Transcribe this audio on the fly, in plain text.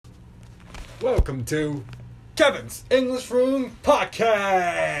Welcome to Kevin's English Room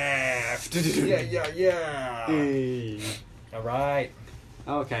Podcast. Yeah. Hey. All right.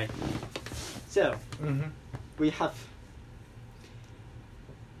 Okay. So, we have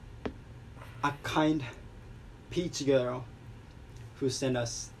a kind peach girl who sent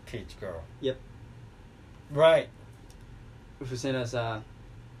us... Peach girl. Yep. Right. Who sent us a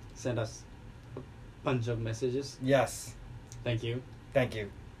bunch of messages. Yes. Thank you. Thank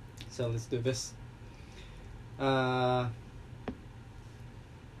you. So let's do this.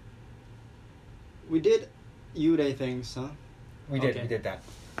 We did Yurei things, huh? We did. Okay. We did that.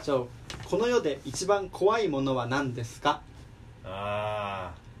 So, この世で一番怖いものは何ですか?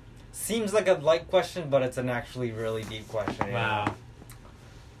 Seems like a light question, but it's an actually really deep question. Yeah. Wow.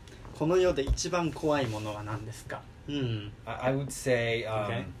 この世で一番怖いものは何ですか? I would say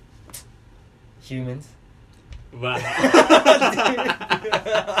Okay. Humans. Wow.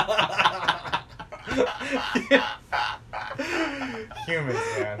 Humans,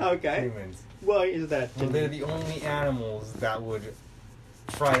 man. Okay. Humans. Why is that? Well, they're the only animals that would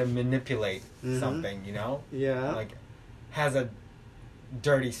try to manipulate something, you know? Yeah. Like, has a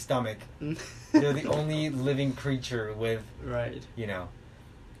dirty stomach. They're the only living creature with, Right. you know,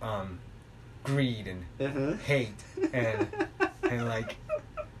 greed and hate and like,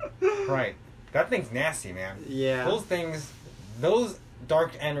 right. That thing's nasty, man. Yeah. Those things, those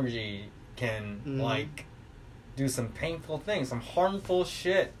dark energy can like do some painful things, some harmful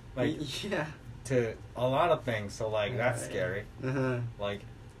shit, like yeah. to a lot of things. So like that's scary. Like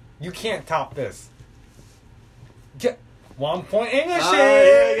you can't top this. Get 1 point English. Oh,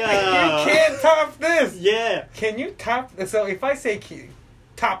 there you go. You can't top this. Yeah. Can you top? So if I say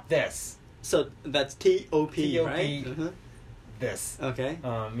top this, So that's T-O-P, T-O-P. right? this Okay.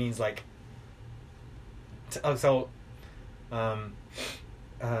 means like.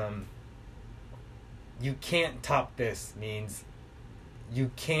 You can't top this means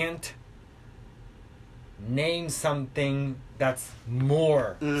you can't name something that's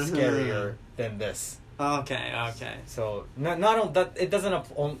more scarier than this. Okay. So not that it doesn't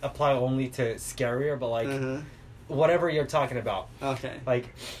apply only to scarier, but like whatever you're talking about. Okay. Like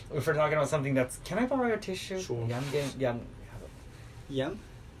if we're talking about something that's, can I borrow your tissue? Sure. Yeah. Yum?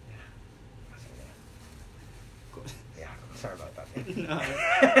 Yeah. Sorry about that. No.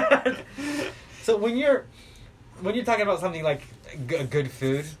 So when you're talking about something like good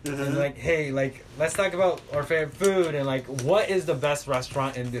food, and like, hey, like let's talk about our favorite food and like what is the best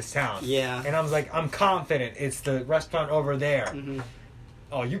restaurant in this town? Yeah. And I was like, I'm confident it's the restaurant over there.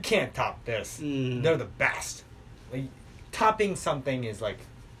 Oh, you can't top this. They're the best. Like topping something is like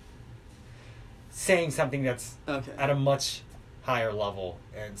saying something that's at a much higher level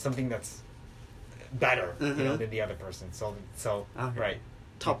and something that's better, you know, than the other person. So right.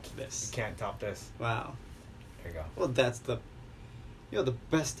 Top this. You can't top this. Wow. There you go. Well, you're the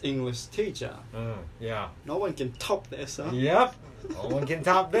best English teacher. Yeah. No one can top this, huh? Yep. No one can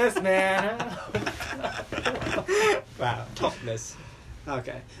top this, man. Wow. Top this.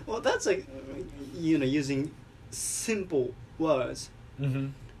 Okay. Well, that's like, using simple words.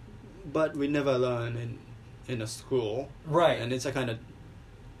 But we never learn in a school. Right. And it's a kind of...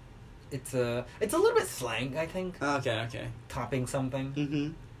 It's a little bit slang, I think. Okay. Topping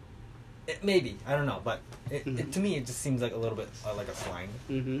something. Maybe, I don't know, but it to me it just seems like a little bit like a slang.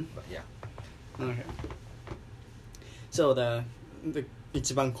 But yeah. Okay. So the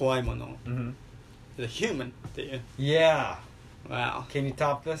一番怖いもの the human っていう Yeah. Wow. Can you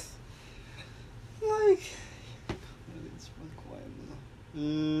top this? Like 一番怖いも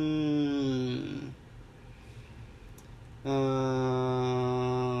の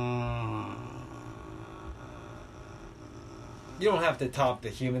You don't have to top the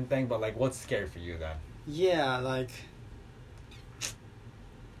human thing, but like, what's scary for you then? Yeah, like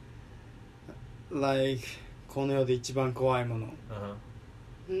この世で一番怖いもの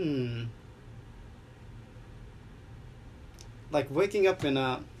Like waking up in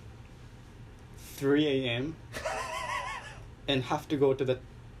 3 a.m. and have to go to the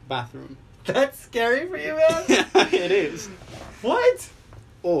bathroom. That's scary for you, man? It is. What?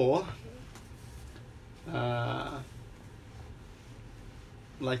 Or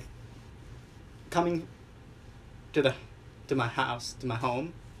like coming to my house, to my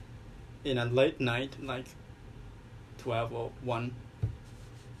home in a late night, like 12 or 1,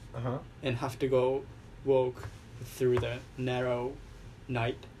 and have to go walk through the narrow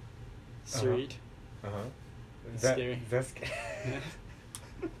night street. It's scary. That's scary.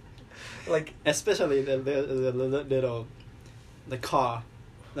 Like, especially the little the car,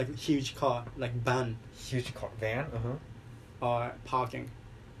 like huge car, like van. Huge car, van? Or parking.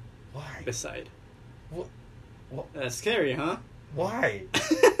 Why? beside. What? That's scary, huh? Why?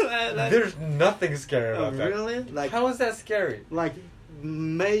 There's nothing scary about that. Really? Like, how is that scary? like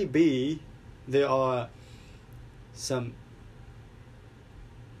maybe there are some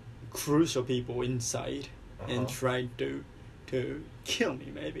crucial people inside and try to kill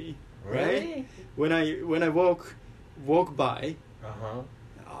me, maybe. Really? Right? When I walk by, Uh-huh.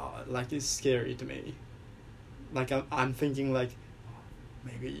 like it's scary to me. Like I'm thinking like,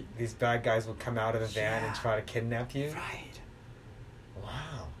 maybe These bad guys will come out of the van and try to kidnap you? right.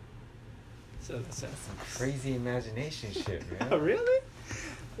 Wow. So that's Some crazy imagination shit, man. Oh, really?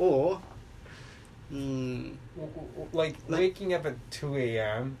 Or, Like waking up at 2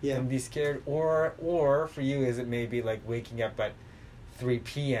 a.m. Yeah. and be scared, or for you, is it maybe like waking up at 3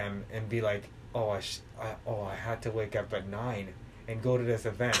 p.m. and be like, I had to wake up at 9 and go to this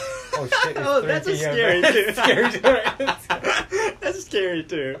event. Oh shit! It's 3 that's p.m. scary too. It's scary too. That's scary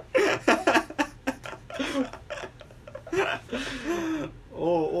too.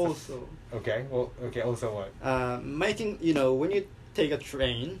 Or also, Okay. Well. Okay. Also, what? making when you take a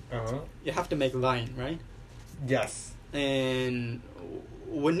train, you have to make a line, right? Yes. And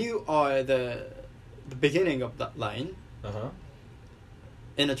when you are at the beginning of that line,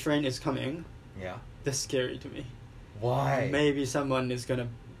 and a train is coming, Yeah. that's scary to me. Why? Maybe someone is gonna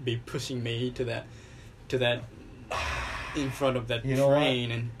be pushing me to that in front of that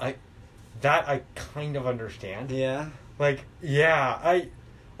train, and I kind of understand. yeah, Like, yeah,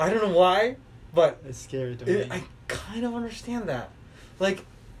 I don't know why, but it's scary to me. I kind of understand that. Like,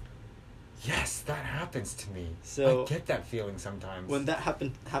 yes, that happens to me. So I get that feeling sometimes. when that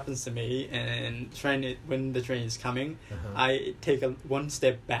happens to me, and when the train is coming, I take one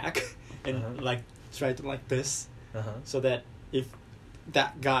step back and like try to like this, so that if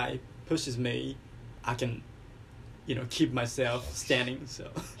that guy pushes me, I can, keep myself standing. So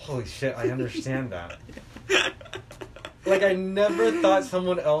Holy shit, I understand that. Like, I never thought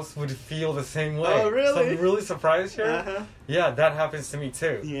someone else would feel the same way. Oh, really? So I'm really surprised here. Yeah, that happens to me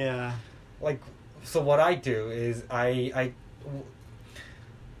too. Yeah. Like, so what I do is I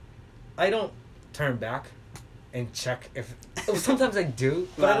don't turn back and check if... Sometimes I do,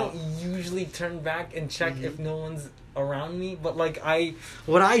 but I don't usually turn back and check if no one's around me. But, like,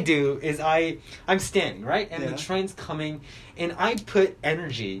 what I do is I'm standing, right? And the train's coming, and I put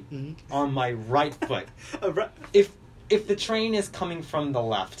energy on my right foot. If the train is coming from the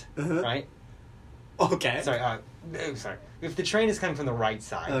left, right? Okay. Sorry. If the train is coming from the right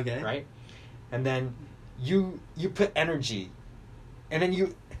side, okay, right? And then you put energy, and then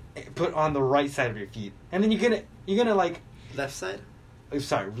you put on the right side of your feet, and then you're gonna like left side.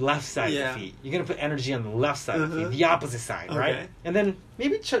 Left side of your feet. You're gonna put energy on the left side of the feet, the opposite side, right? And then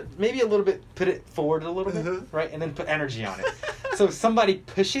maybe a little bit, put it forward a little bit, right? And then put energy on it. So if somebody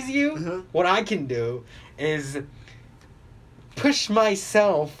pushes you, what I can do is push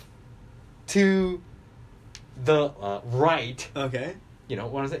myself to the right. Okay.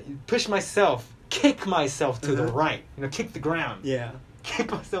 What is it? Push myself, kick myself to the right. Kick the ground. Yeah.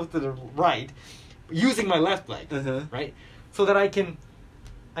 Kick myself to the right, using my left leg, right? So that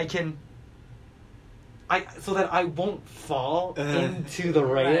so that I won't fall into the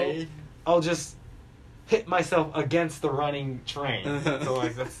rail. Right. I'll just hit myself against the running train. So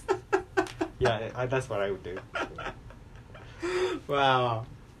like that's that's what I would do. Wow.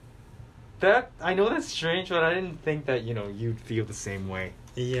 I know that's strange, but I didn't think that you'd feel the same way.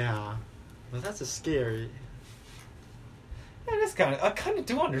 Yeah, well, that's a scary. Yeah, that's I kind of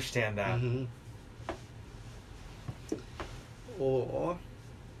do understand that. Or,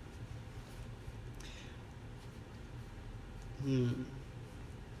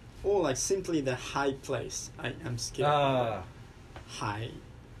 or like simply the high place. I'm scared. High,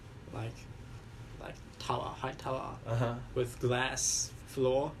 like high tower with glass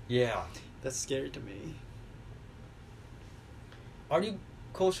floor. Yeah. That's scary to me. Are you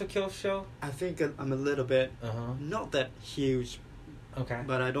Kosho Kyosho? I think I'm a little bit not that huge. Okay.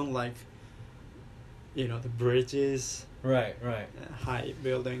 But I don't like, the bridges. Right. High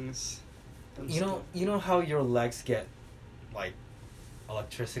buildings. You know how your legs get, like,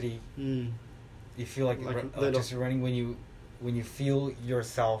 electricity. You feel like electricity running when you feel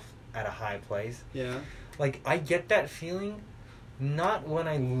yourself at a high place. Yeah. Like, I get that feeling, not when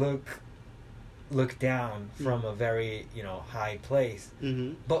I look down from a very high place,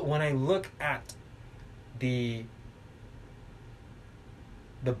 but when I look at the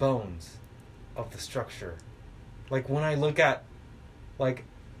bones of the structure, like when I look at like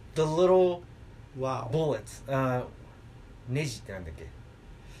the little bullets, ネジってなんだっけ?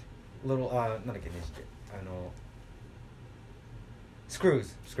 Little なんだっけネジって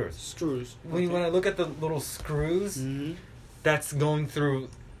Screws. When I look at the little screws, that's going through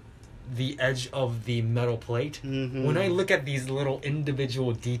the edge of the metal plate. When I look at these little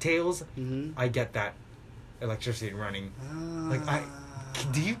individual details, I get that electricity running. Like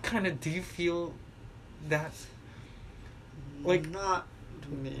do you feel that? Like, not to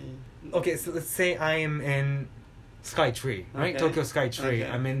me. Okay, so let's say I am in Skytree, right? Okay. Tokyo Skytree. Okay.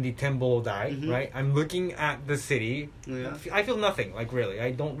 I'm in the Tenbodai, right? I'm looking at the city. Yeah. I feel nothing, like really.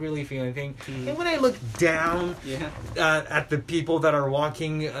 I don't really feel anything. And when I look down at the people that are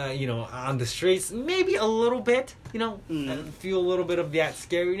walking, on the streets, maybe a little bit, I feel a little bit of that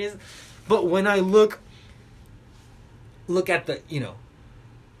scariness. But when I look at the,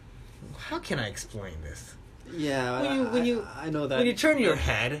 how can I explain this? Yeah, I know that. When you turn your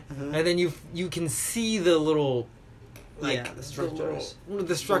head, and then you can see the little, like, the structures.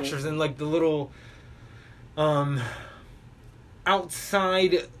 The structures and like the little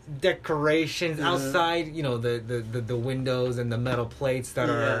outside decorations, outside, the windows and the metal plates that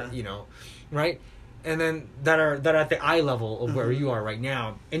are, right? And then that are at the eye level of where you are right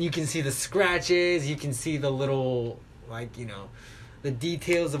now. And you can see the scratches, you can see the little, like, the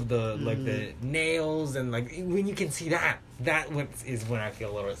details of the like the nails, and like when you can see that is when I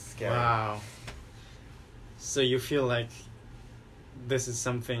feel a little scared. Wow. So you feel like this is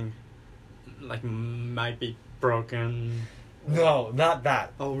something like might be broken? No, not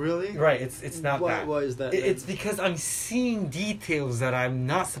that. Oh, really? Right, it's not that. Why is that? It's because I'm seeing details that I'm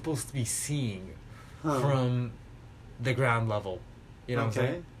not supposed to be seeing from the ground level. You know what I'm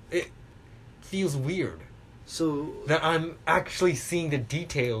saying? It feels weird. So that I'm actually seeing the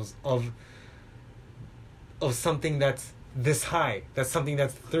details of something that's this high. That's something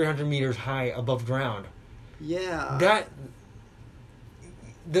that's 300 meters high above ground. Yeah. That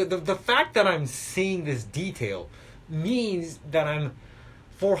the fact that I'm seeing this detail means that I'm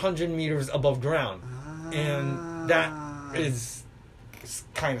 400 meters above ground, and that is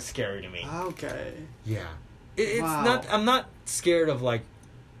kind of scary to me. Okay. Yeah. It's not. I'm not scared of like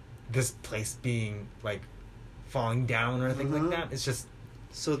this place being like falling down or anything like that. It's just...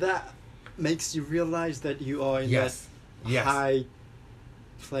 So that makes you realize that you are in that high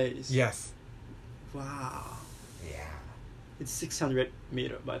place. Yes. Wow. Yeah. It's 600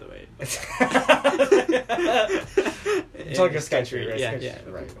 meter, by the way. Tokyo Skytree, right? Yeah.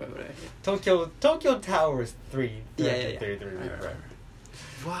 Right. Tokyo Tower is 333 right.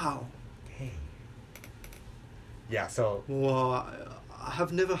 Wow. Dang. Yeah, so... Wow. I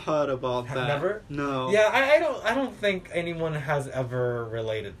have never heard about that. Never? No. Yeah, I don't think anyone has ever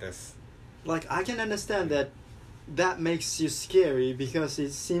related this. Like, I can understand that makes you scary because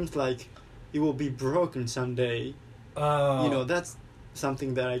it seems like it will be broken someday. That's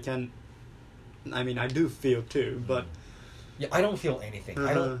something that I do feel too, but... Yeah, I don't feel anything.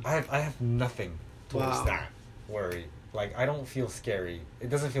 I have nothing towards that worry. Like, I don't feel scary. It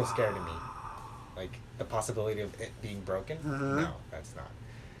doesn't feel scary to me. Like, the possibility of it being broken? No, that's not.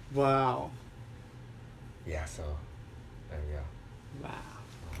 Wow. Yeah, so there we go. Wow.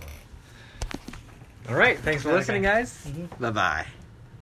 All right, thanks for listening, guys. Bye-bye.